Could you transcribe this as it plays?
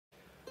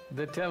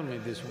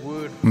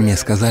Мне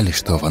сказали,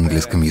 что в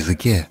английском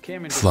языке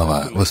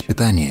слова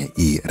 «воспитание»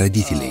 и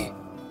 «родителей»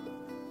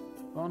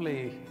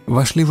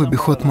 вошли в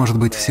обиход, может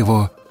быть,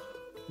 всего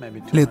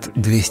лет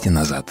 200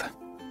 назад.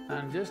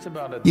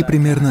 И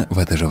примерно в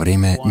это же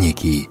время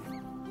некий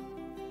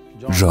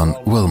Джон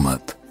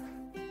Уилмот,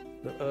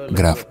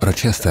 граф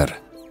Рочестер,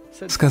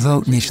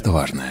 сказал нечто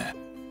важное.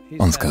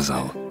 Он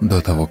сказал: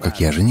 «До того, как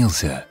я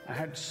женился,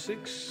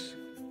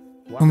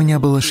 у меня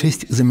было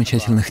 6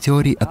 замечательных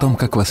теорий о том,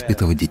 как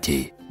воспитывать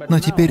детей. Но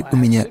теперь у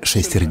меня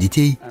 6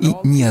 детей и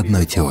ни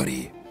одной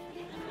теории».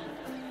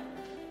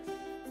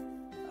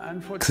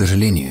 К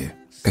сожалению,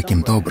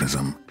 каким-то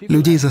образом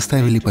людей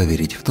заставили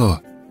поверить в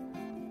то,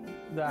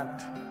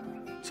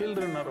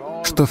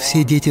 что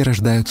все дети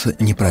рождаются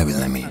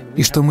неправильными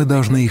и что мы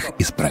должны их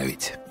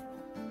исправить.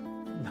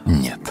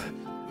 Нет.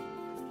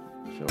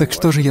 Так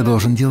что же я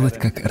должен делать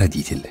как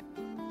родитель?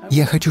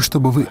 Я хочу,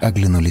 чтобы вы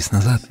оглянулись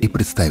назад и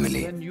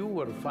представили,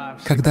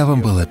 когда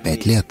вам было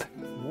 5 лет,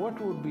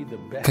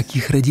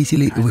 каких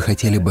родителей вы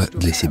хотели бы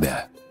для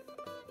себя?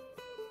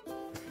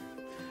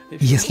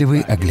 Если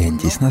вы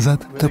оглянетесь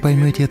назад, то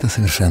поймете это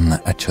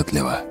совершенно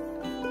отчетливо.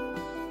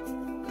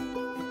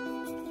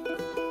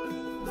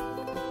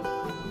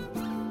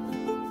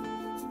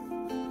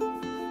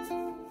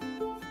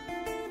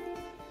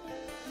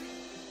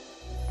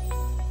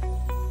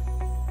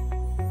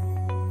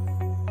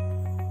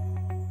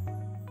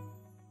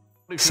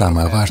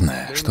 Самое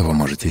важное, что вы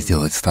можете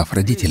сделать, став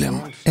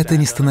родителем, это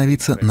не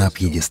становиться на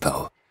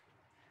пьедестал.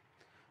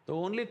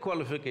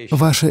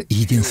 Ваша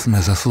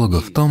единственная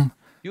заслуга в том,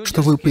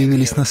 что вы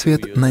появились на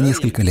свет на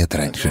несколько лет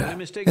раньше.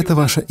 Это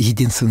ваша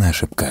единственная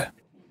ошибка.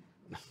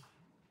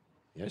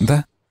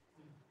 Да?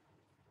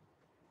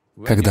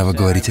 Когда вы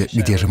говорите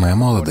 «где же моя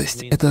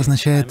молодость?», это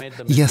означает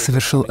 «я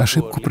совершил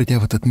ошибку, придя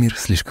в этот мир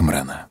слишком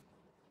рано».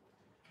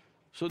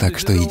 Так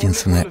что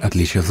единственное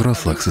отличие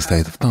взрослых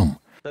состоит в том,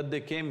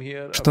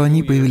 что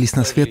они появились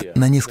на свет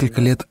на несколько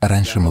лет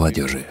раньше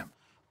молодежи.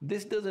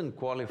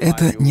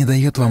 Это не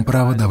дает вам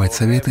права давать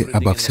советы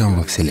обо всем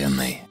во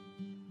Вселенной.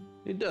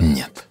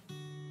 Нет.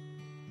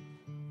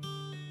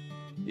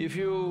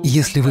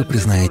 Если вы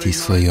признаетесь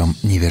в своем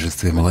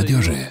невежестве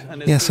молодежи,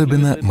 и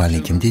особенно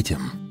маленьким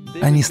детям,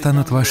 они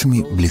станут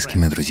вашими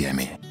близкими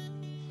друзьями.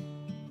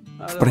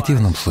 В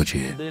противном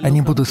случае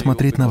они будут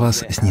смотреть на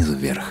вас снизу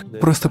вверх,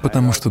 просто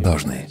потому что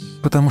должны,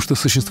 потому что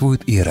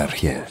существует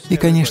иерархия. И,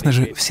 конечно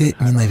же, все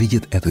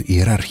ненавидят эту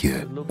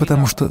иерархию,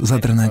 потому что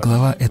задранная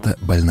голова — это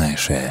больная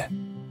шея.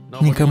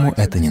 Никому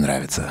это не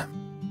нравится.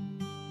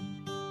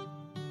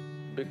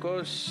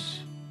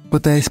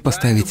 Пытаясь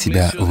поставить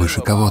себя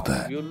выше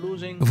кого-то,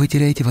 вы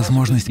теряете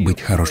возможность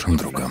быть хорошим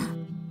другом.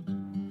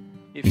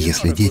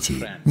 Если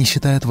дети не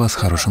считают вас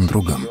хорошим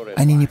другом,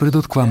 они не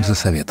придут к вам за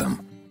советом.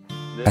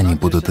 Они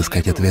будут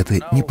искать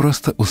ответы не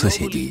просто у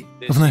соседей.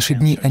 В наши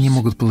дни они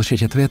могут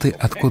получать ответы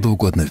откуда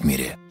угодно в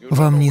мире.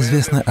 Вам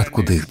неизвестно,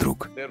 откуда их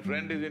друг.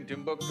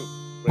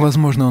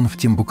 Возможно, он в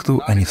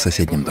Тимбукту, а не в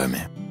соседнем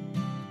доме.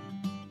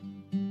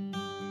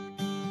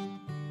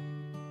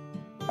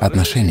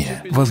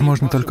 Отношения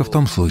возможны только в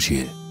том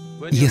случае,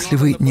 если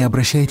вы не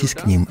обращаетесь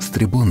к ним с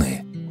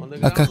трибуны,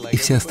 а, как и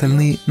все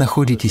остальные,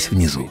 находитесь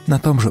внизу, на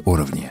том же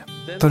уровне.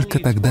 Только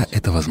тогда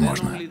это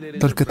возможно.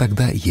 Только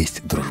тогда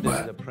есть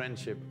дружба.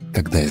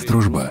 Когда есть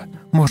дружба,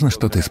 можно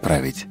что-то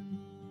исправить.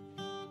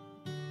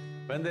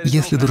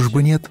 Если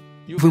дружбы нет,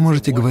 вы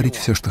можете говорить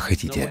все, что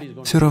хотите.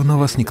 Все равно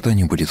вас никто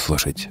не будет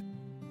слушать.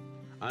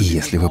 И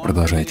если вы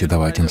продолжаете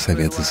давать им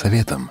совет за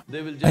советом,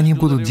 они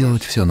будут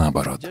делать все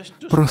наоборот,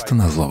 просто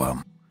назло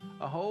вам.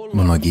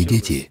 Многие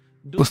дети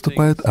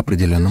поступают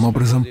определенным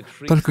образом,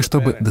 только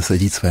чтобы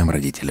досадить своим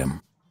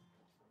родителям.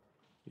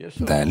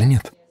 Да или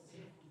нет?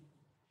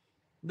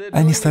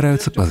 Они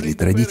стараются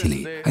позлить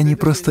родителей, они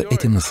просто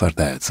этим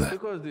наслаждаются,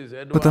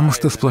 потому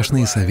что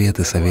сплошные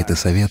советы, советы,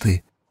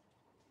 советы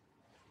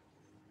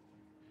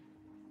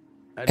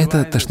 —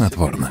 это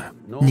тошнотворно.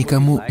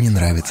 Никому не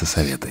нравятся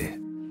советы.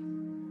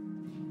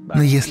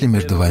 Но если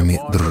между вами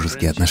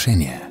дружеские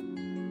отношения,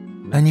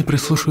 они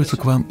прислушиваются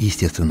к вам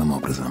естественным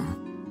образом.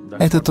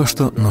 Это то,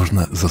 что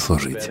нужно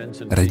заслужить.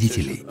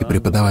 Родители и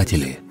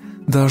преподаватели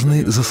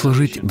должны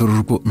заслужить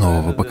дружбу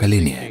нового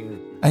поколения,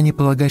 а не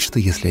полагать, что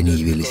если они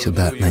явились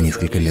сюда на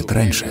несколько лет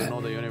раньше,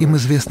 им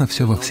известно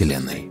все во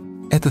Вселенной.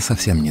 Это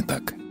совсем не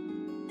так.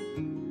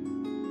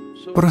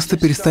 Просто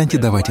перестаньте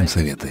давать им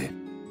советы.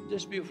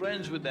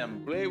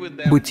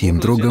 Будьте им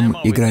другом,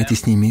 играйте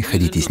с ними,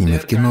 ходите с ними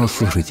в кино,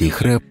 слушайте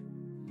их рэп,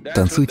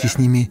 танцуйте с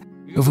ними.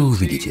 Вы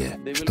увидите,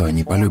 что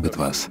они полюбят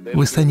вас,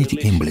 вы станете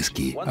им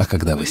близки, а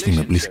когда вы с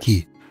ними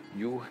близки,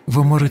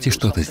 вы можете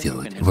что-то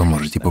сделать, вы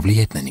можете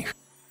повлиять на них.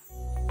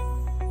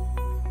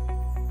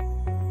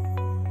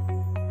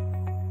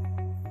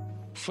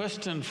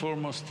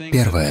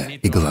 Первое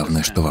и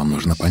главное, что вам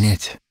нужно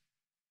понять,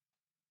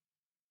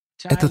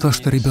 это то,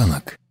 что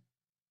ребенок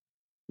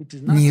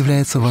не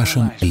является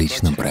вашим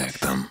личным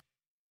проектом.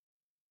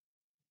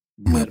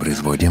 Мы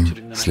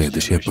производим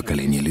следующее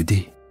поколение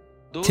людей.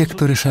 Те,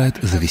 кто решают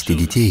завести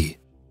детей,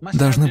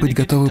 должны быть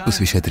готовы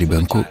посвящать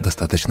ребенку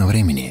достаточно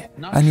времени,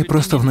 а не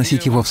просто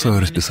вносить его в свое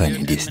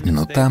расписание. 10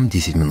 минут там,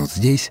 10 минут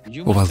здесь.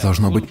 У вас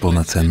должно быть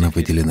полноценно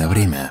выделенное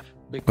время,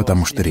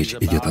 потому что речь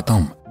идет о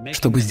том,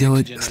 чтобы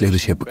сделать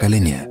следующее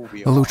поколение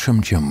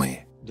лучшим, чем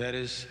мы.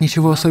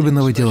 Ничего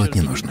особенного делать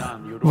не нужно.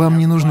 Вам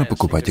не нужно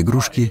покупать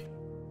игрушки.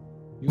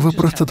 Вы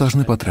просто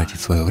должны потратить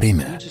свое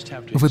время.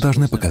 Вы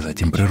должны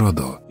показать им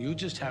природу,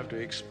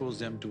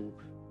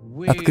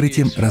 открыть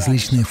им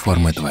различные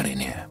формы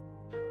творения.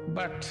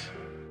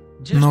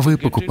 Но вы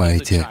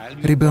покупаете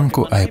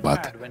ребенку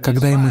iPad,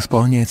 когда ему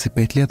исполняется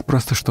 5 лет,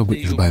 просто чтобы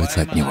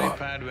избавиться от него.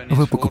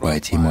 Вы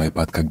покупаете ему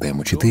iPad, когда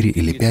ему 4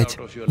 или 5,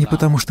 не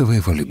потому что вы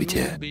его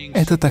любите.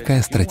 Это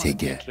такая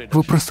стратегия.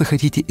 Вы просто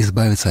хотите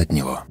избавиться от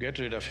него.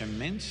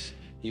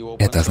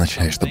 Это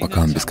означает, что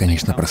пока он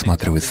бесконечно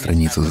просматривает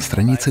страницу за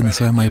страницей на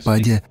своем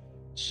iPad,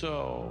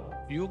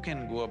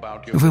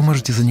 вы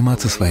можете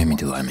заниматься своими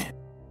делами.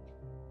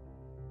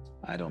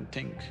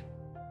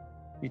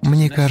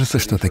 Мне кажется,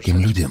 что таким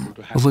людям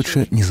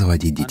лучше не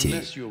заводить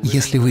детей.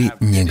 Если вы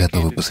не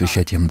готовы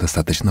посвящать им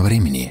достаточно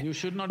времени,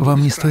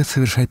 вам не стоит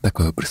совершать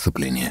такое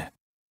преступление.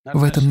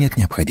 В этом нет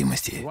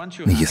необходимости.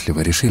 Но если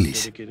вы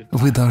решились,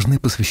 вы должны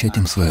посвящать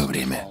им свое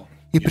время.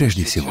 И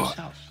прежде всего,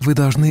 вы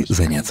должны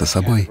заняться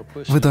собой,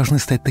 вы должны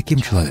стать таким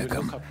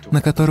человеком,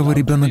 на которого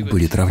ребенок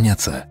будет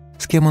равняться,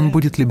 с кем он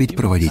будет любить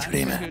проводить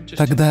время.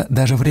 Тогда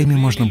даже время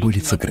можно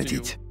будет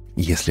сократить.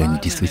 Если они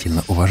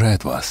действительно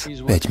уважают вас,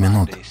 5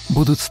 минут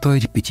будут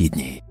стоить 5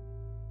 дней.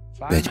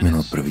 5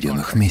 минут,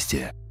 проведенных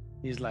вместе,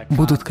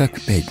 будут как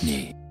 5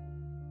 дней.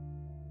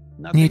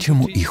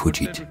 Нечему их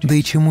учить. Да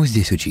и чему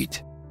здесь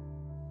учить?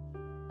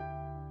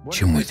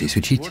 Чему здесь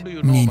учить?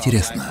 Мне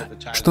интересно,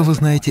 что вы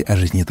знаете о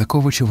жизни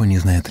такого, чего не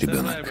знает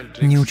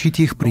ребенок? Не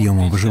учите их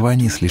приемам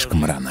выживания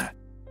слишком рано.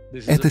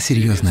 Это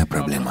серьезная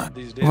проблема.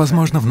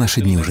 Возможно, в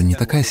наши дни уже не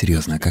такая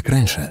серьезная, как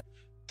раньше.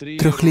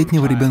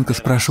 3-летнего ребенка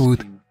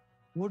спрашивают: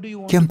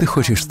 «Кем ты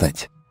хочешь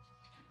стать?»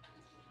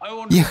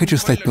 «Я хочу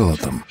стать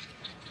пилотом».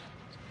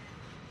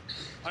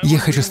 «Я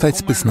хочу стать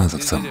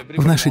спецназовцем».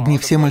 В наши дни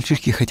все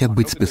мальчишки хотят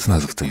быть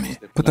спецназовцами,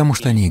 потому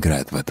что они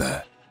играют в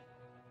это.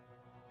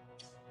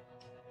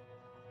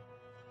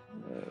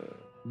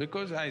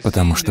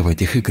 Потому что в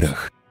этих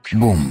играх —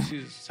 бум,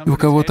 и у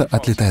кого-то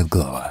отлетает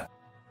голова.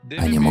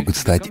 Они могут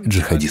стать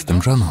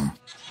джихадистом-джоном,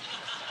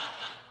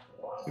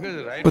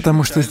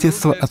 потому что с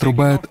детства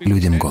отрубают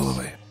людям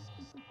головы.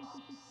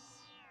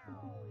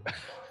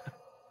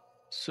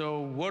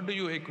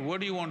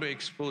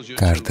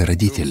 Каждый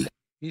родитель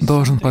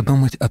должен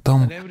подумать о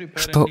том,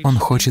 что он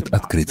хочет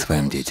открыть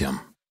своим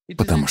детям,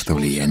 потому что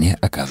влияние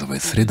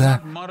оказывает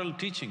среда,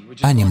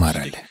 а не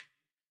мораль.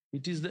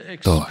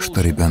 То,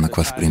 что ребенок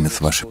воспримет с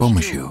вашей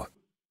помощью,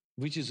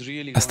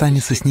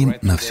 останется с ним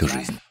на всю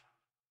жизнь.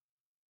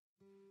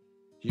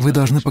 Вы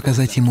должны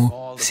показать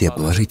ему все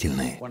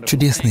положительные,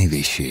 чудесные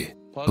вещи.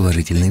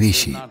 Положительные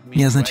вещи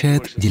не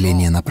означает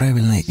деление на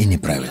правильное и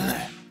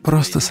неправильное,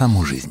 просто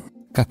саму жизнь,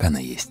 как она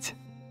есть.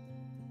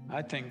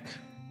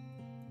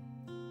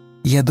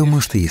 Я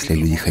думаю, что если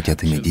люди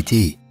хотят иметь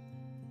детей,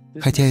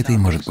 хотя это и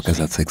может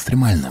показаться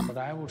экстремальным,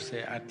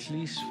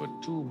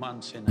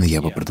 но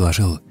я бы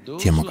предложил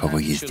тем, у кого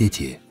есть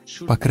дети,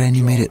 по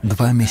крайней мере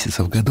 2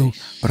 месяца в году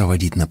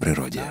проводить на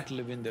природе,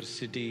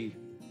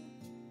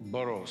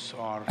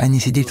 а не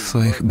сидеть в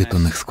своих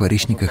бетонных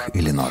скворечниках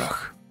или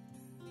норах.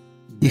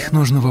 Их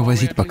нужно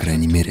вывозить по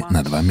крайней мере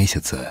на 2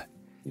 месяца.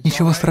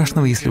 Ничего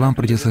страшного, если вам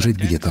придется жить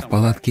где-то в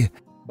палатке,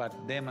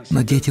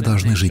 но дети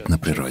должны жить на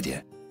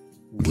природе.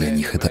 Для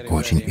них это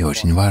очень и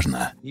очень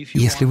важно.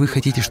 Если вы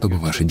хотите, чтобы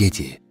ваши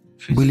дети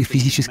были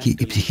физически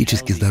и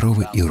психически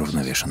здоровы и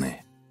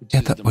уравновешены,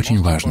 это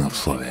очень важное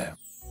условие.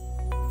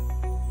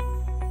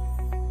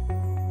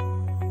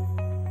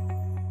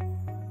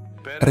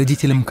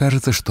 Родителям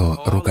кажется,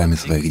 что руками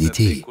своих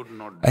детей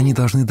они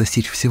должны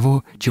достичь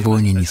всего, чего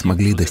они не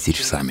смогли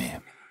достичь сами.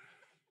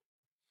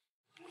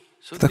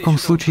 В таком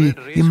случае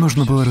им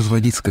нужно было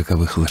разводить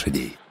скаковых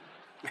лошадей.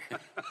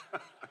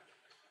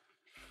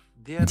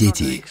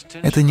 Дети —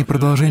 это не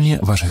продолжение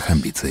ваших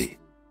амбиций,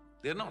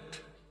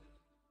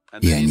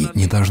 и они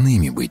не должны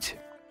ими быть.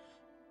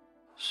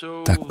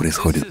 Так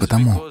происходит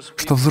потому,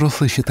 что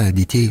взрослые считают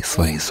детей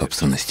своей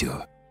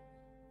собственностью.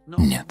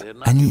 Нет,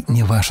 они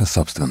не ваша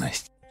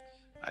собственность.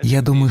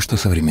 Я думаю, что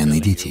современные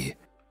дети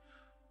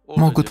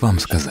могут вам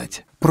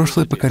сказать: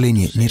 прошлое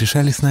поколение не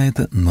решались на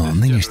это, но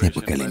нынешнее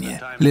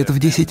поколение лет в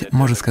 10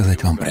 может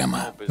сказать вам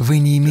прямо: вы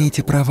не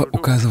имеете права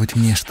указывать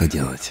мне, что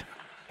делать.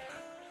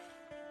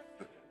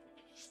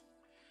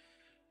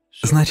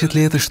 Значит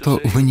ли это, что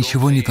вы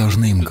ничего не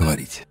должны им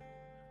говорить?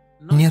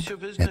 Нет,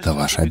 это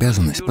ваша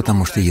обязанность,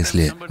 потому что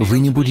если вы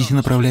не будете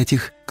направлять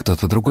их,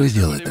 кто-то другой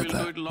сделает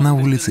это. На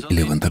улице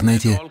или в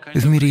интернете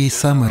в мире есть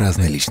самые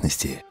разные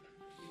личности.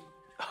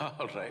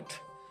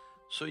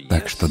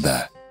 Так что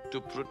да,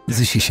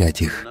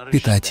 защищать их,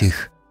 питать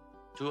их,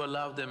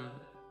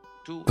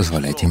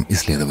 позволять им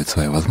исследовать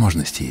свои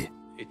возможности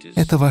 —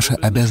 это ваша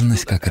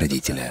обязанность как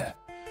родителя.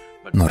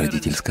 Но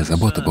родительская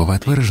забота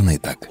бывает выражена и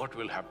так: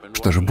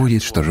 что же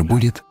будет,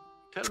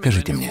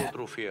 Скажите мне,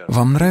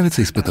 вам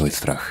нравится испытывать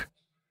страх?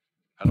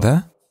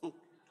 Да?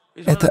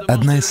 Это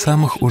одна из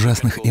самых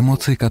ужасных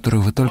эмоций,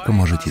 которую вы только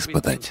можете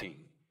испытать.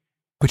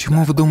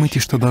 Почему вы думаете,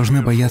 что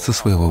должны бояться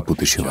своего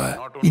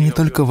будущего? И не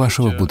только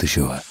вашего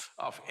будущего.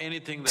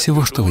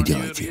 Всего, что вы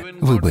делаете.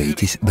 Вы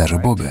боитесь даже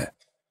Бога.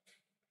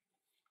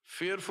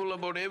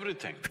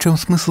 В чем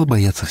смысл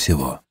бояться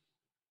всего?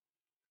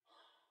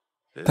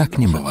 Так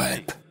не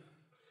бывает.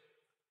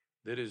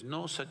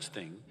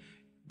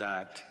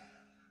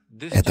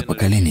 Это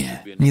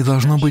поколение не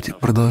должно быть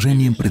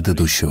продолжением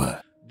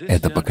предыдущего.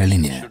 Это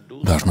поколение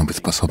должно быть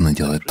способно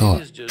делать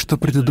то, что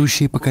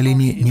предыдущие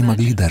поколения не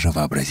могли даже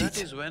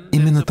вообразить.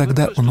 Именно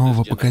тогда у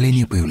нового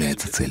поколения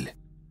появляется цель.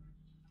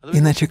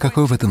 Иначе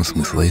какой в этом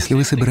смысл, если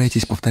вы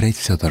собираетесь повторять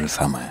все то же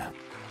самое?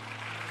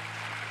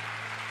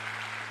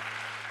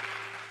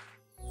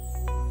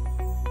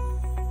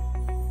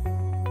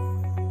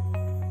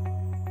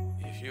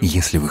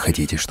 Если вы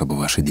хотите, чтобы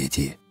ваши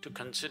дети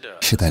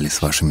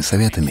считались вашими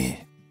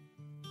советами,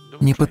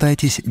 не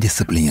пытайтесь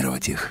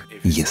дисциплинировать их,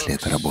 если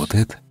это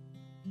работает.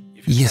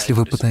 Если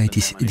вы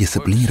пытаетесь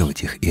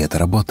дисциплинировать их, и это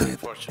работает,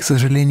 к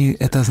сожалению,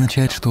 это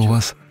означает, что у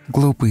вас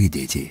глупые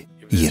дети.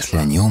 Если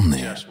они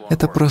умные,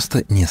 это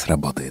просто не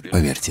сработает,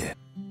 поверьте.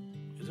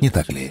 Не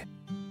так ли?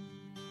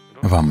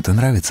 Вам это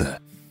нравится?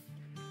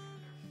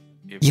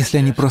 Если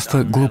они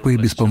просто глупые,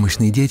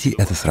 беспомощные дети,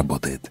 это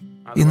сработает.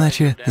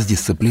 Иначе с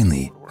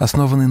дисциплиной,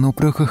 основанной на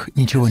упреках,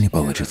 ничего не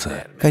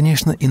получится.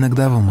 Конечно,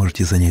 иногда вы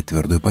можете занять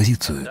твердую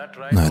позицию,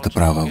 но это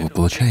право вы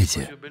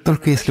получаете,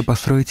 только если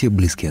построите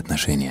близкие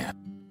отношения.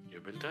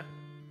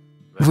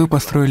 Вы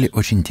построили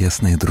очень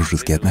тесные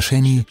дружеские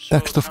отношения,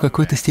 так что в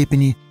какой-то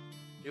степени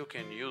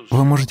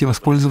вы можете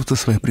воспользоваться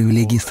своей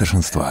привилегией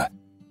старшинства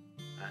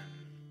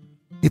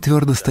и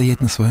твердо стоять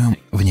на своем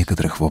в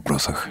некоторых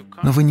вопросах,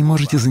 но вы не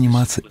можете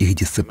заниматься их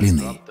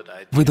дисциплиной.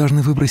 Вы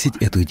должны выбросить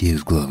эту идею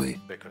из головы,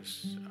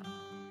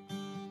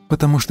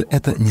 потому что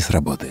это не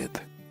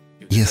сработает.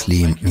 Если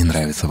им не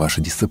нравится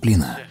ваша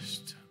дисциплина,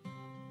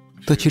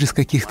 то через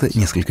каких-то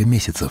несколько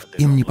месяцев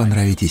им не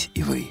понравитесь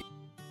и вы.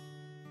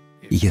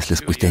 Если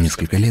спустя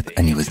несколько лет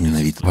они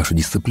возненавидят вашу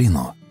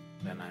дисциплину,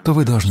 то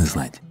вы должны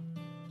знать,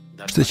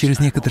 что через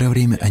некоторое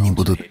время они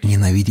будут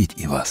ненавидеть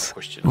и вас.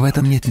 В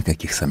этом нет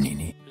никаких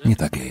сомнений, не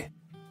так ли?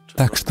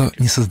 Так что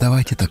не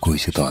создавайте такую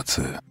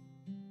ситуацию.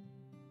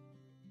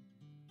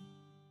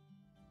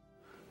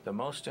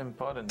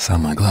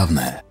 Самое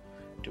главное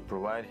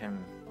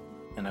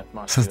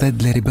 — создать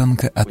для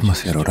ребенка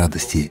атмосферу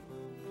радости,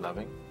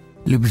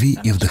 любви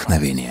и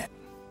вдохновения,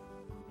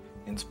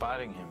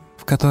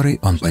 в которой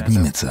он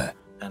поднимется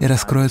и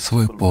раскроет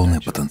свой полный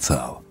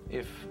потенциал.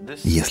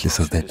 Если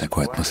создать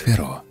такую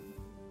атмосферу,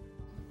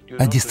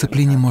 о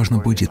дисциплине можно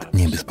будет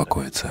не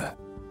беспокоиться.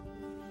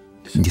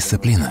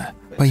 Дисциплина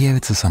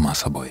появится сама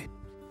собой.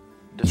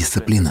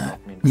 Дисциплина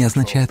не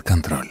означает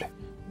контроль.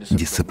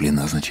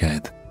 Дисциплина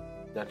означает,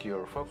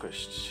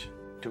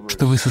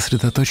 что вы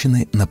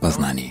сосредоточены на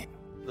познании.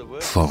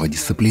 Слово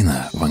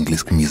 «дисциплина» в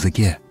английском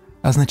языке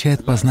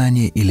означает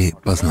познание или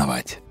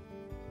познавать.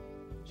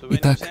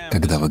 Итак,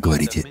 когда вы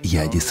говорите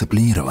 «я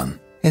дисциплинирован»,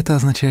 это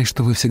означает,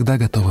 что вы всегда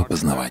готовы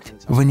познавать.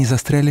 Вы не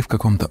застряли в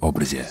каком-то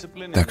образе.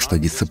 Так что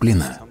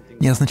дисциплина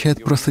не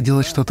означает просто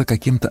делать что-то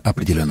каким-то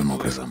определенным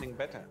образом.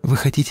 Вы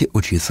хотите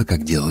учиться,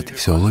 как делать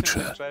все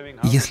лучше.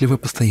 Если вы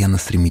постоянно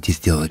стремитесь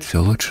делать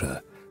все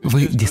лучше,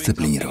 вы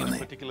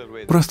дисциплинированы.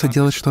 Просто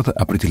делать что-то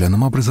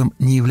определенным образом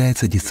не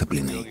является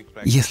дисциплиной.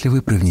 Если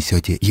вы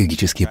привнесете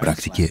йогические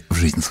практики в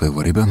жизнь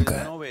своего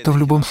ребенка, то в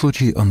любом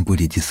случае он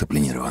будет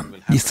дисциплинирован.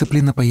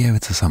 Дисциплина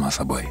появится сама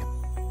собой.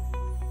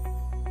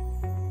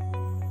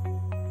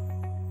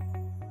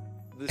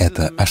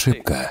 Это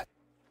ошибка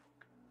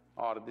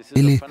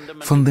или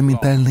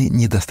фундаментальный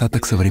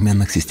недостаток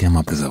современных систем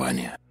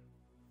образования.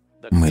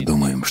 Мы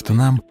думаем, что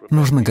нам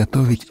нужно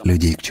готовить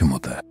людей к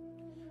чему-то.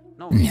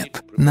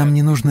 Нет, нам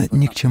не нужно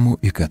ни к чему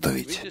и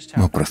готовить.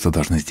 Мы просто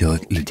должны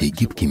сделать людей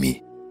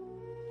гибкими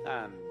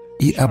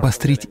и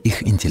обострить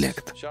их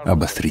интеллект,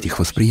 обострить их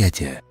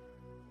восприятие.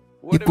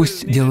 И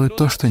пусть делают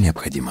то, что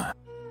необходимо.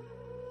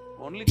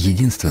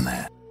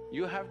 Единственное,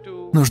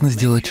 нужно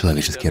сделать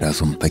человеческий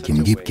разум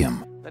таким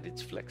гибким,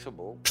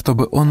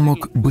 чтобы он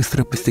мог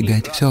быстро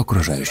постигать все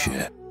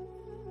окружающее.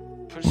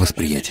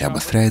 Восприятие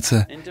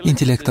обостряется,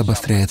 интеллект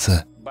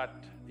обостряется,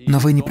 но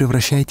вы не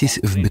превращаетесь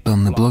в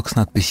бетонный блок с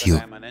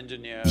надписью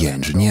 «Я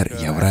инженер,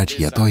 я врач,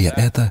 я то, я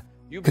это».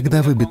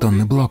 Когда вы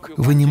бетонный блок,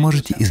 вы не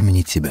можете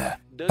изменить себя.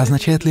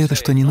 Означает ли это,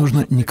 что не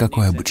нужно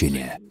никакое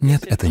обучение?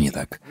 Нет, это не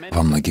так.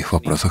 Во многих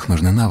вопросах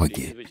нужны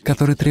навыки,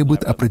 которые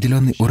требуют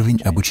определенный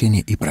уровень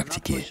обучения и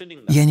практики.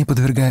 Я не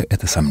подвергаю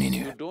это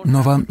сомнению.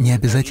 Но вам не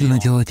обязательно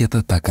делать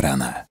это так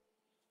рано.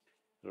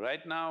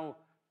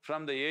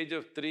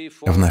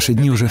 В наши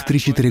дни уже в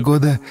 3-4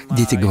 года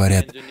дети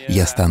говорят: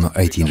 «Я стану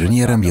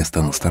IT-инженером, я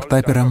стану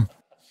стартапером».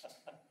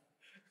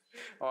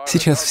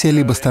 Сейчас все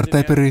либо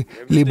стартаперы,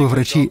 либо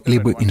врачи,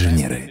 либо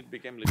инженеры.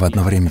 В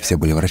одно время все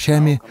были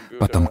врачами,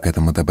 потом к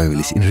этому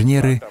добавились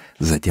инженеры,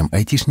 затем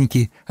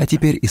айтишники, а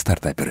теперь и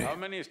стартаперы.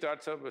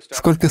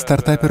 Сколько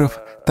стартаперов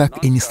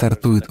так и не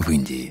стартуют в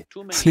Индии?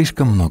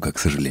 Слишком много, к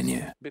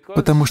сожалению.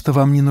 Потому что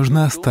вам не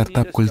нужна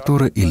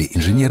стартап-культура или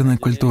инженерная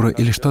культура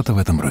или что-то в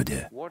этом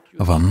роде.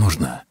 Вам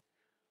нужно,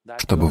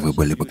 чтобы вы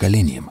были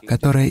поколением,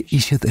 которое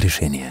ищет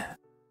решения.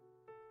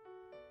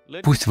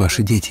 Пусть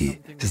ваши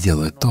дети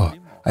сделают то,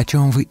 о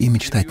чем вы и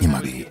мечтать не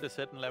могли.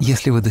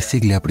 Если вы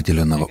достигли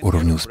определенного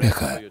уровня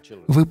успеха,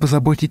 вы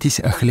позаботитесь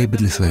о хлебе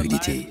для своих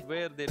детей.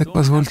 Так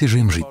позвольте же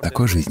им жить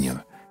такой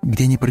жизнью,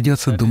 где не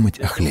придется думать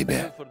о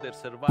хлебе.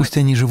 Пусть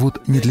они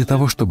живут не для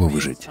того, чтобы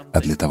выжить,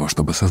 а для того,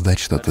 чтобы создать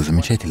что-то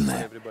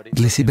замечательное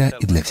для себя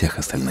и для всех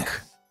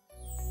остальных.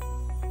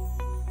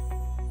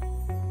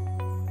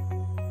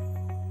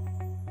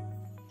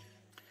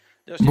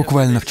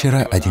 Буквально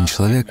вчера один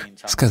человек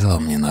сказал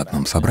мне на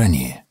одном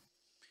собрании: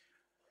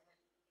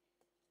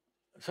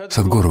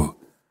 «Садхгуру,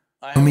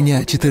 у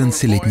меня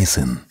 14-летний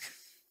сын.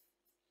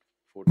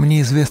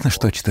 Мне известно,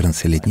 что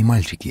 14-летние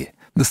мальчики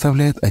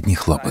доставляют одни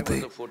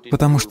хлопоты,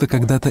 потому что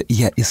когда-то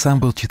я и сам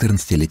был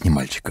 14-летним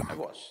мальчиком.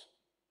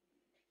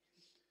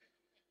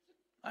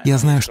 Я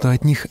знаю, что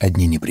от них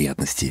одни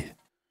неприятности».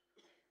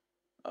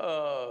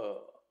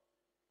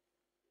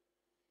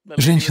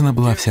 Женщина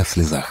была вся в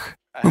слезах.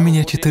 «У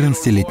меня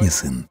 14-летний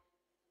сын».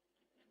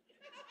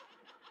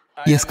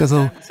 Я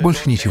сказал: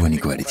 «Больше ничего не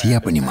говорите,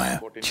 я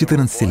понимаю.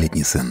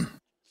 14-летний сын».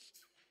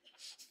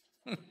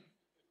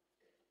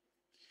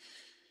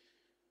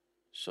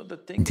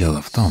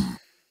 Дело в том,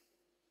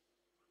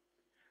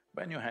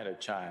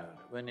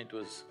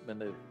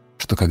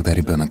 что когда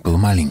ребенок был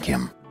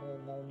маленьким,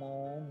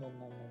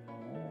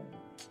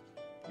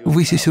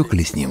 вы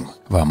сюсюкали с ним,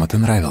 вам это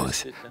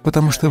нравилось,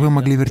 потому что вы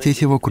могли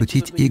вертеть его,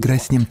 крутить и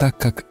играть с ним так,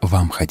 как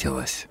вам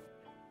хотелось.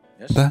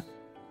 Да?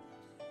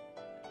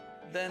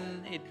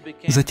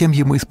 Затем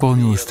ему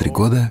исполнилось 3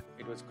 года,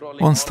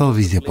 он стал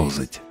везде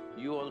ползать.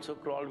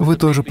 Вы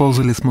тоже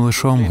ползали с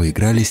малышом, вы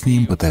играли с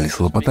ним, пытались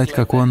лопотать,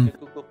 как он.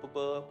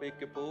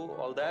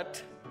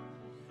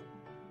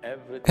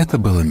 Это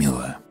было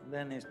мило.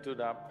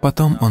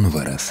 Потом он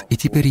вырос, и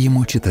теперь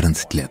ему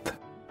 14 лет.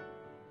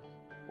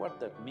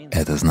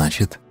 Это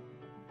значит,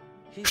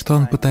 что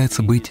он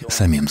пытается быть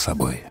самим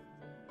собой.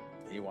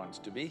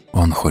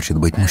 Он хочет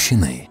быть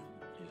мужчиной.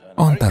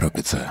 Он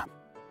торопится.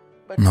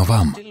 Но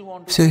вам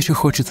все еще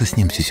хочется с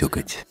ним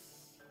сюсюкать.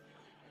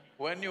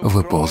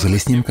 Вы ползали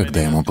с ним,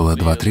 когда ему было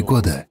 2-3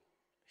 года,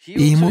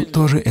 и ему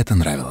тоже это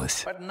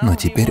нравилось. Но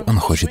теперь он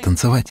хочет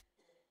танцевать,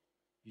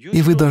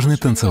 и вы должны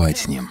танцевать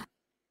с ним.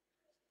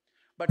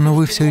 Но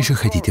вы все еще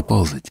хотите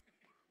ползать,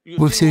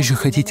 вы все еще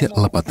хотите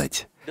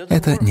лопотать.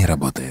 Это не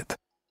работает.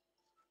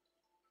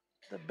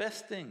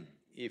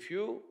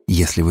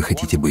 Если вы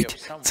хотите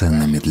быть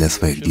ценными для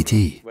своих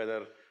детей,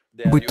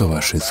 будь то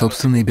ваши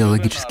собственные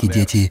биологические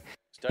дети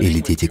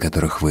или дети,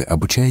 которых вы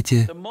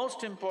обучаете,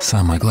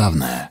 самое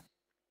главное,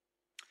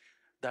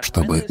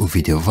 чтобы,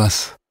 увидев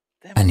вас,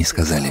 они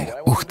сказали: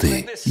 «Ух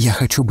ты, я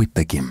хочу быть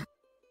таким».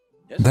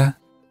 Да?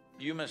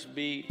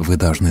 Вы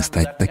должны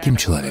стать таким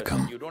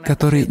человеком,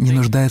 который не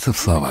нуждается в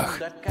словах.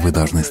 Вы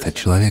должны стать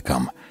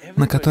человеком,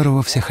 на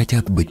которого все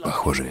хотят быть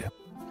похожи.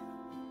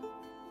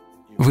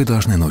 Вы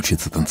должны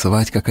научиться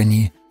танцевать, как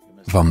они,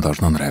 вам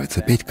должно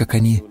нравиться петь, как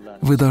они,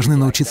 вы должны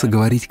научиться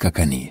говорить, как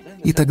они.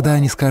 И тогда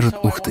они скажут: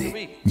 «Ух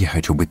ты, я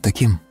хочу быть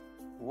таким».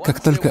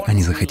 Как только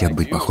они захотят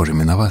быть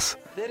похожими на вас,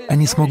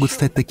 они смогут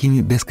стать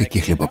такими без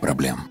каких-либо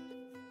проблем.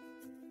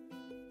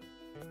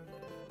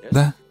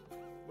 Да?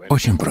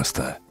 Очень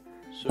просто.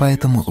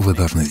 Поэтому вы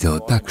должны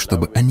сделать так,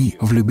 чтобы они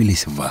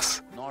влюбились в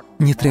вас.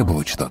 Не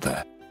требовать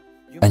что-то.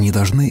 Они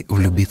должны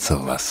влюбиться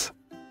в вас.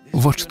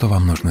 Вот что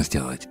вам нужно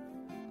сделать.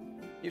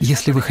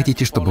 Если вы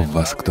хотите, чтобы в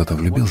вас кто-то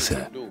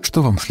влюбился,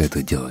 что вам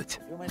следует делать?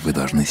 Вы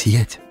должны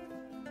сиять.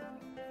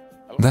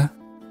 Да?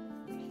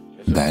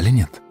 Да или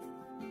нет?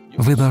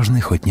 Вы должны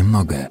хоть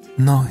немного,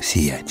 но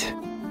сиять.